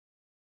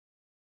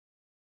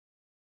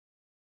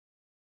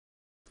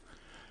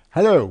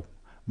Hello,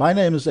 my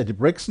name is Eddy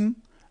Brixen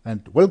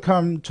and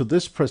welcome to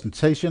this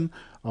presentation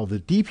of the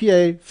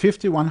DPA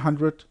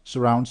 5100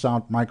 surround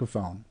sound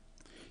microphone.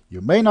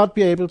 You may not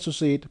be able to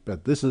see it,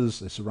 but this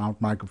is a surround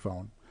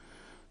microphone.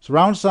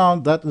 Surround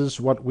sound, that is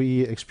what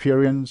we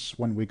experience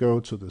when we go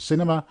to the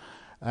cinema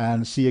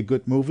and see a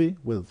good movie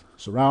with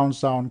surround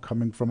sound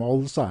coming from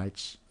all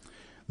sides.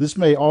 This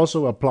may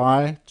also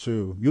apply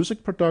to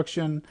music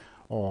production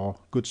or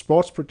good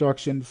sports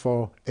production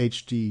for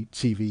HD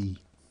TV.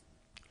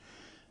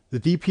 The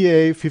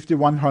DPA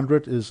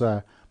 5100 is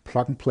a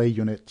plug-and-play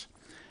unit.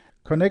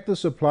 Connect the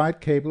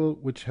supplied cable,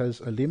 which has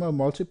a limo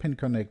multi-pin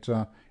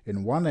connector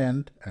in one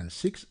end and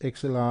 6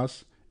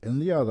 XLRs in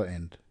the other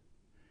end.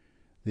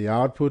 The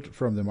output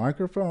from the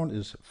microphone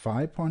is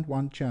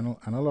 5.1 channel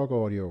analog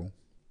audio.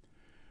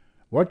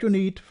 What you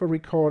need for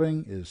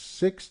recording is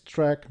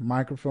 6-track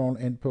microphone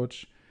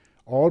inputs,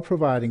 all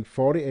providing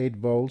 48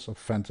 volts of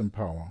phantom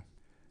power.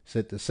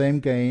 Set the same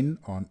gain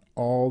on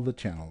all the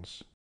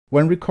channels.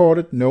 When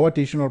recorded, no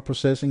additional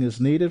processing is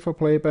needed for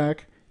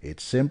playback,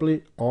 it's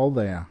simply all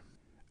there.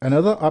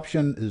 Another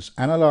option is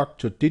analog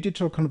to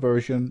digital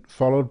conversion,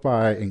 followed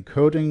by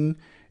encoding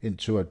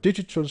into a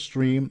digital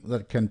stream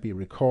that can be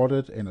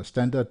recorded in a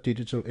standard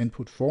digital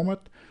input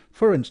format,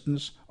 for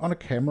instance on a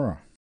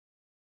camera.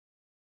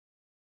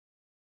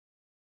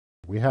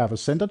 We have a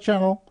center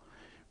channel,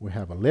 we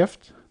have a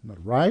left,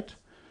 not right,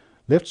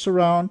 left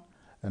surround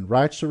and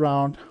right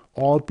surround,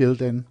 all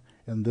built in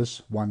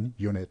this one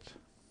unit.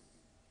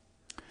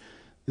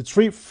 The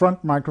 3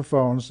 front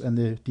microphones in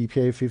the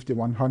DPA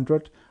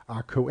 5100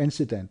 are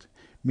coincident,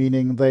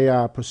 meaning they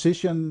are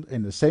positioned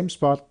in the same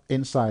spot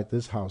inside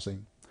this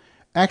housing.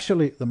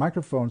 Actually, the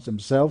microphones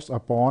themselves are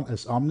born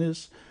as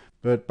omnis,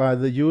 but by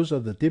the use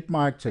of the dip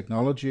mic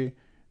technology,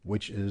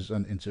 which is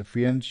an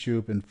interference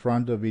tube in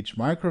front of each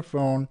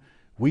microphone,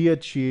 we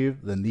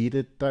achieve the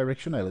needed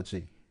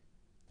directionality.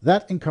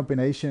 That, in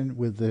combination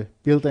with the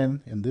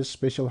built-in this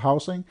special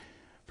housing,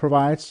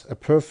 provides a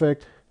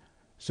perfect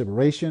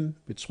separation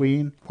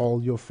between all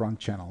your front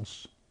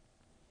channels.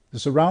 The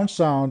surround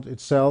sound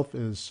itself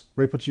is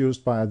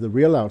reproduced by the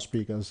rear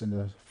loudspeakers in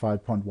the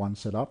 5.1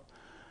 setup,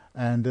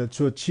 and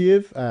to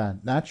achieve a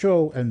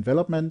natural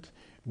envelopment,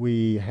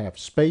 we have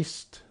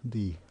spaced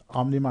the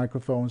omni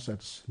microphones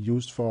that's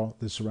used for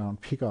the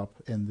surround pickup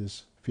in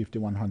this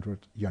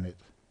 5100 unit.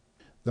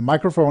 The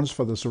microphones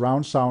for the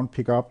surround sound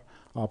pickup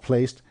are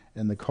placed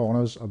in the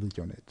corners of the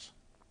unit.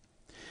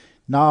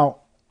 Now,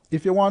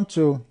 if you want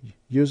to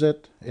use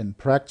it in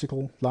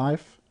practical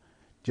life,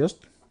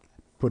 just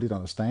put it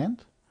on a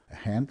stand, a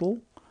handle,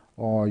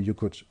 or you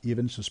could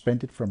even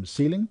suspend it from the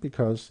ceiling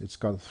because it's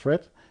got a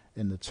thread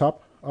in the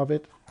top of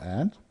it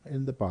and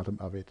in the bottom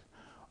of it.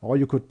 Or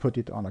you could put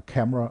it on a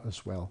camera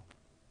as well.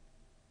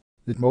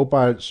 The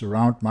mobile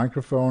surround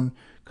microphone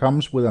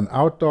comes with an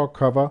outdoor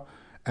cover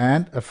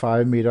and a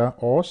 5 meter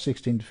or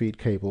 16 feet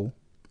cable.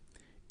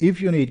 If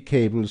you need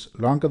cables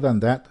longer than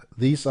that,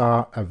 these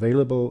are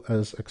available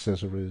as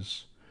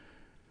accessories.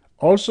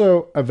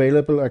 Also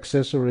available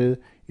accessory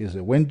is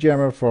a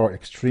windjammer for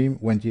extreme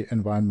windy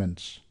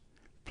environments.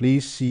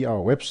 Please see our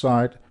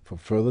website for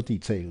further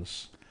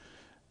details.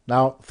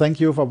 Now, thank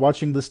you for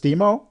watching this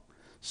demo.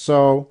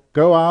 So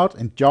go out,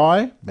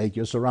 enjoy, make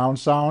your surround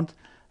sound,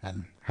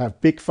 and have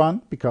big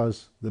fun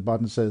because the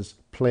button says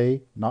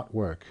play, not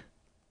work.